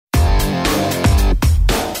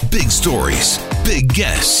stories, big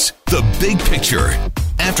guests, the big picture.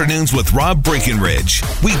 Afternoons with Rob Breckenridge.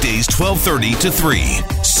 Weekdays 12:30 to 3,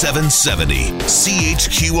 770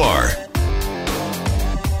 CHQR.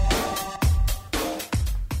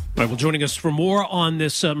 All right, well, joining us for more on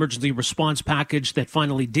this emergency response package that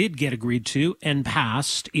finally did get agreed to and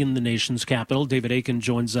passed in the nation's capital, David Akin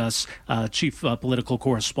joins us, chief political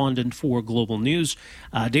correspondent for Global News.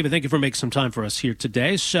 David, thank you for making some time for us here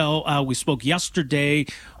today. So we spoke yesterday.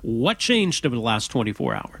 What changed over the last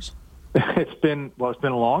 24 hours? It's been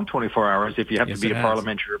a long 24 hours if you have to be a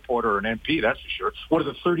parliamentary reporter or an MP, that's for sure. One of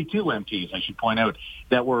the 32 MPs, I should point out,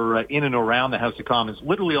 that were in and around the House of Commons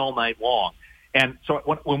literally all night long. And so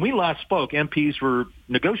when we last spoke, MPs were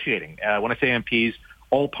negotiating. When I say MPs,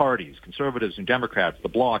 all parties, Conservatives and Democrats, the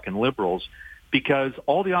Bloc and Liberals, because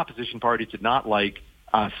all the opposition parties did not like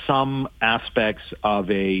some aspects of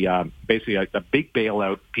basically a big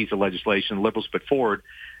bailout piece of legislation Liberals put forward.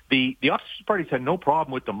 The opposition parties had no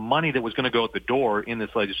problem with the money that was going to go out the door in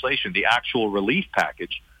this legislation, the actual relief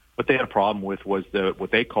package. What they had a problem with was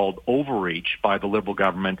what they called overreach by the Liberal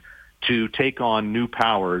government to take on new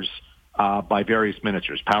powers by various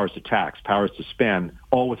ministers, powers to tax, powers to spend,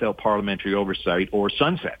 all without parliamentary oversight or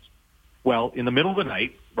sunsets. Well, in the middle of the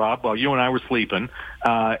night, Rob, while you and I were sleeping,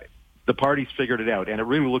 the parties figured it out. And it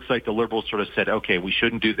really looks like the Liberals sort of said, okay, we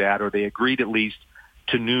shouldn't do that, or they agreed at least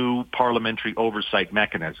to new parliamentary oversight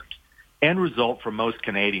mechanisms. End result for most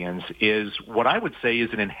Canadians is what I would say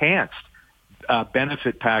is an enhanced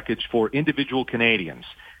benefit package for individual Canadians.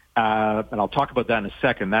 And I'll talk about that in a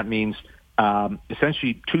second. That means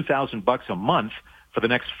essentially $2,000 a month for the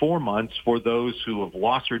next 4 months for those who have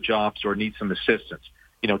lost their jobs or need some assistance.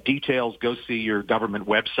 You know, details, go see your government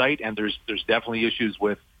website, and there's definitely issues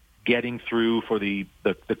with getting through for the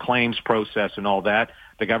claims process and all that.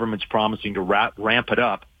 The government's promising to ramp it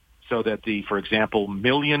up so that for example,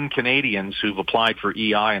 million Canadians who've applied for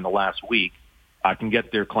EI in the last week can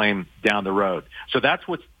get their claim down the road. So that's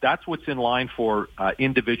what's in line for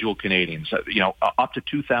individual Canadians. Up to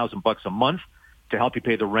 $2,000 a month to help you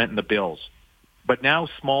pay the rent and the bills. But now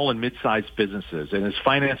small and mid-sized businesses, and as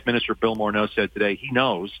Finance Minister Bill Morneau said today, he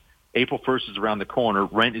knows April 1st is around the corner,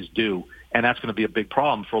 rent is due, and that's going to be a big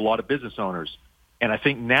problem for a lot of business owners. And I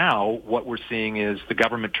think now what we're seeing is the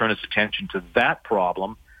government turn its attention to that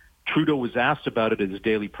problem. Trudeau was asked about it at his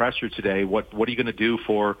daily presser today. What are you going to do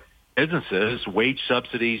for businesses, wage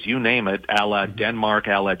subsidies, you name it, a la Denmark,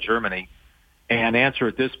 a la Germany? And answer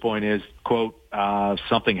at this point is, quote,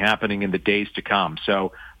 something happening in the days to come.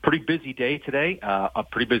 So pretty busy day today, a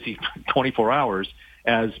pretty busy 24 hours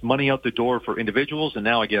as money out the door for individuals, and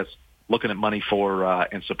now I guess looking at money for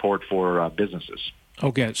and support for businesses.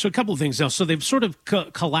 Okay, so a couple of things now. So they've sort of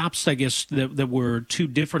collapsed, I guess, that were two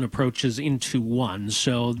different approaches into one.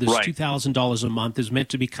 So this $2,000 a month is meant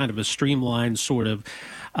to be kind of a streamlined sort of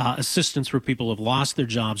assistance for people who have lost their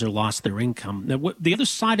jobs or lost their income. Now, the other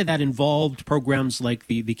side of that involved programs like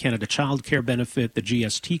the Canada Child Care Benefit, the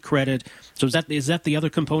GST credit. So is that the other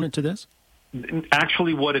component to this?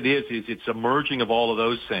 Actually, what it is it's a merging of all of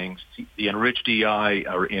those things, the Enriched EI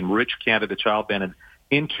or Enriched Canada Child Benefit,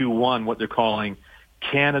 into one, what they're calling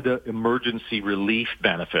Canada Emergency Relief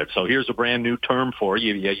Benefit. So here's a brand new term for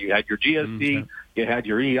you. You had your GST, you had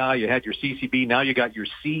your EI, you had your CCB, now you got your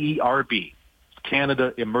CERB,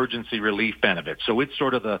 Canada Emergency Relief Benefit. So it's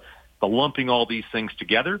sort of the lumping all these things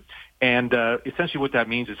together. And essentially what that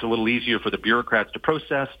means, it's a little easier for the bureaucrats to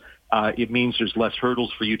process. It means there's less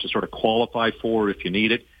hurdles for you to sort of qualify for if you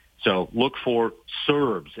need it. So look for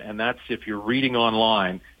CERBs, and that's, if you're reading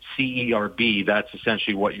online, CERB, that's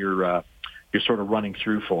essentially what you're sort of running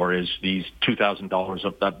through for, is these $2,000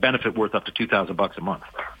 of that benefit worth up to $2,000 a month.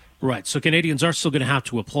 Right. So Canadians are still going to have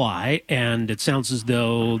to apply, and it sounds as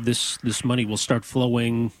though this money will start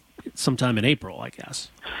flowing sometime in April, I guess.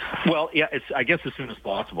 Well, yeah, I guess as soon as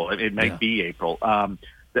possible. It may be April.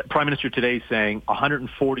 The Prime Minister today is saying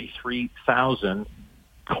 143,000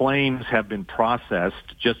 claims have been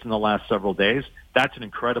processed just in the last several days. That's an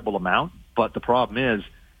incredible amount, but the problem is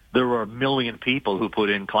there are 1 million people who put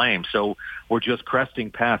in claims. So we're just cresting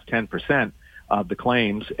past 10% of the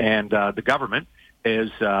claims, and the government is,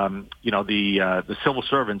 the civil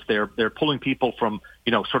servants, they're pulling people from,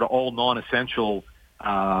 sort of all non-essential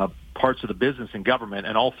parts of the business and government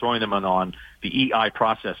and all throwing them on the EI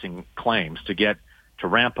processing claims to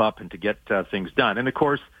ramp up and to get things done. And of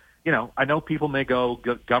course, I know people may go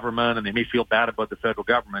government and they may feel bad about the federal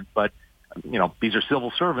government, but, these are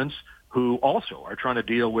civil servants who also are trying to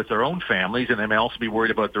deal with their own families, and they may also be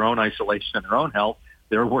worried about their own isolation and their own health.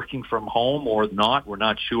 They're working from home or not, we're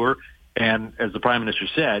not sure. And as the Prime Minister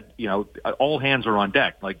said, all hands are on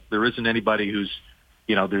deck. Like, there isn't anybody who's,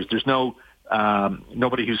 there's no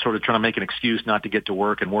nobody who's sort of trying to make an excuse not to get to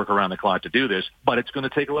work and work around the clock to do this. But it's going to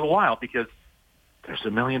take a little while because there's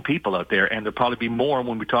 1 million people out there, and there'll probably be more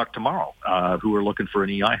when we talk tomorrow who are looking for an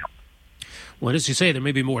EI help. Well, as you say, there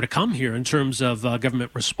may be more to come here in terms of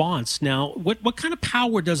government response. Now, what kind of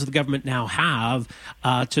power does the government now have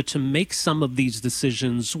to make some of these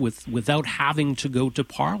decisions without having to go to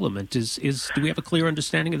Parliament? Do we have a clear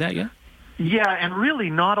understanding of that yet? Yeah, and really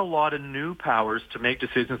not a lot of new powers to make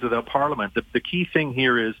decisions without Parliament. The key thing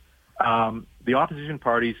here is the opposition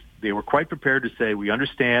parties, they were quite prepared to say, we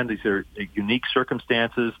understand these are unique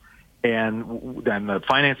circumstances, and then the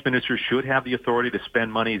finance minister should have the authority to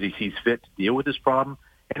spend money as he sees fit to deal with this problem,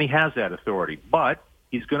 and he has that authority. But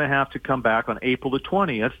he's going to have to come back on April the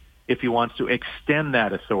 20th if he wants to extend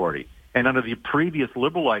that authority. And under the previous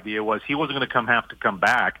Liberal idea was he wasn't going to have to come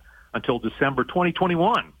back until December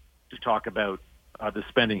 2021 to talk about the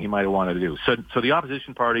spending he might have wanted to do. So the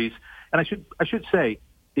opposition parties, and I should say,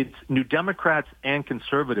 it's New Democrats and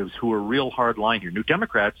Conservatives who are real hard line here. New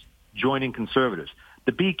Democrats joining Conservatives.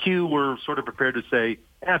 The BQ were sort of prepared to say,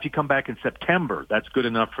 if you come back in September, that's good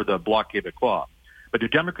enough for the Bloc Québécois. But the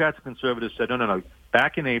Democrats and Conservatives said, no,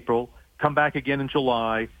 back in April, come back again in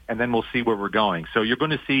July, and then we'll see where we're going. So you're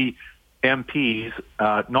going to see MPs,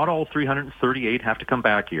 not all 338 have to come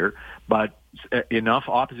back here, but enough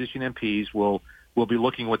opposition MPs will be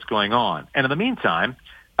looking what's going on. And in the meantime,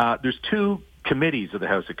 there's two committees of the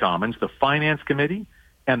House of Commons, the Finance Committee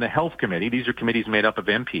and the Health Committee. These are committees made up of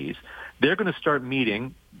MPs. They're going to start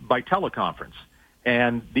meeting by teleconference.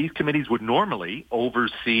 And these committees would normally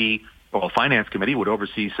oversee, well, the Finance Committee would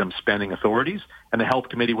oversee some spending authorities, and the Health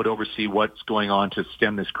Committee would oversee what's going on to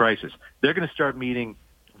stem this crisis. They're going to start meeting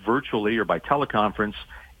virtually or by teleconference.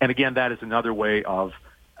 And again, that is another way of,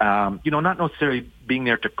 not necessarily being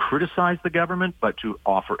there to criticize the government, but to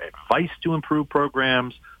offer advice to improve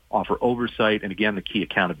programs, offer oversight, and again, the key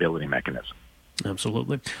accountability mechanism.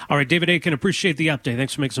 Absolutely. All right, David Akin, appreciate the update.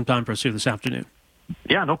 Thanks for making some time for us here this afternoon.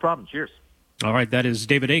 Yeah, no problem. Cheers. All right, that is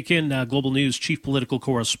David Akin, Global News Chief Political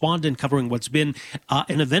Correspondent, covering what's been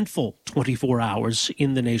an eventful 24 hours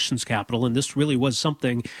in the nation's capital. And this really was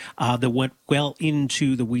something that went well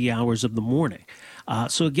into the wee hours of the morning.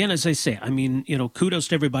 So again, as I say, kudos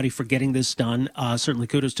to everybody for getting this done. Certainly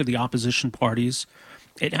kudos to the opposition parties.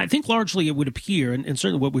 And I think largely it would appear, and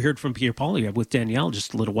certainly what we heard from Pierre Poilievre with Danielle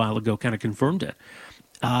just a little while ago kind of confirmed it,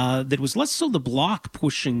 that it was less so the Bloc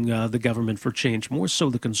pushing the government for change, more so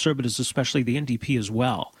the Conservatives, especially the NDP as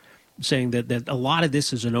well, saying that a lot of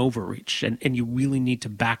this is an overreach and you really need to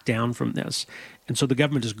back down from this. And so the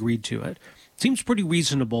government has agreed to it. Seems pretty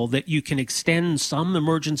reasonable that you can extend some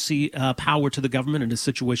emergency power to the government in a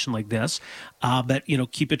situation like this, but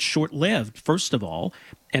keep it short-lived, first of all,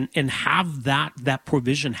 and have that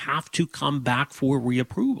provision have to come back for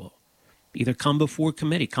reapproval. Either come before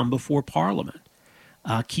committee, come before Parliament.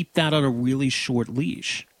 Keep that on a really short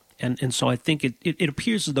leash. And so I think it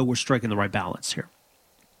appears as though we're striking the right balance here.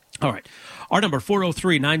 All right. Our number,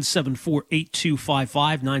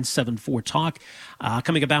 403-974-8255, 974-TALK.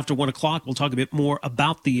 Coming up after 1 o'clock, we'll talk a bit more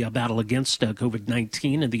about the battle against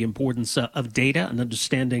COVID-19 and the importance of data and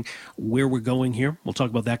understanding where we're going here. We'll talk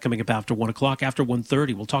about that coming up after 1 o'clock. After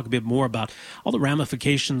 1:30, we'll talk a bit more about all the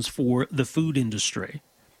ramifications for the food industry.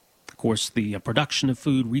 Of course, the production of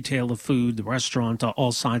food, retail of food, the restaurant,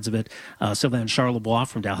 all sides of it. Sylvain Charlebois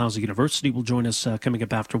from Dalhousie University will join us coming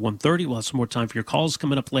up after 1:30. We'll have some more time for your calls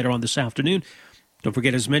coming up later on this afternoon. Don't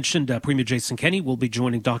forget, as mentioned, Premier Jason Kenney will be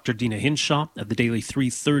joining Dr. Dina Hinshaw at the daily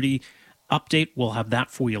 3:30 update. We'll have that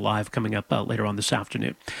for you live coming up later on this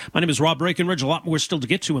afternoon. My name is Rob Breckenridge. A lot more still to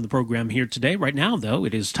get to on the program here today. Right now, though,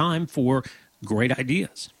 it is time for Great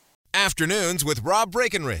Ideas. Afternoons with Rob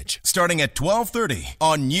Breckenridge, starting at 12:30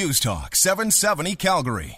 on News Talk 770 Calgary.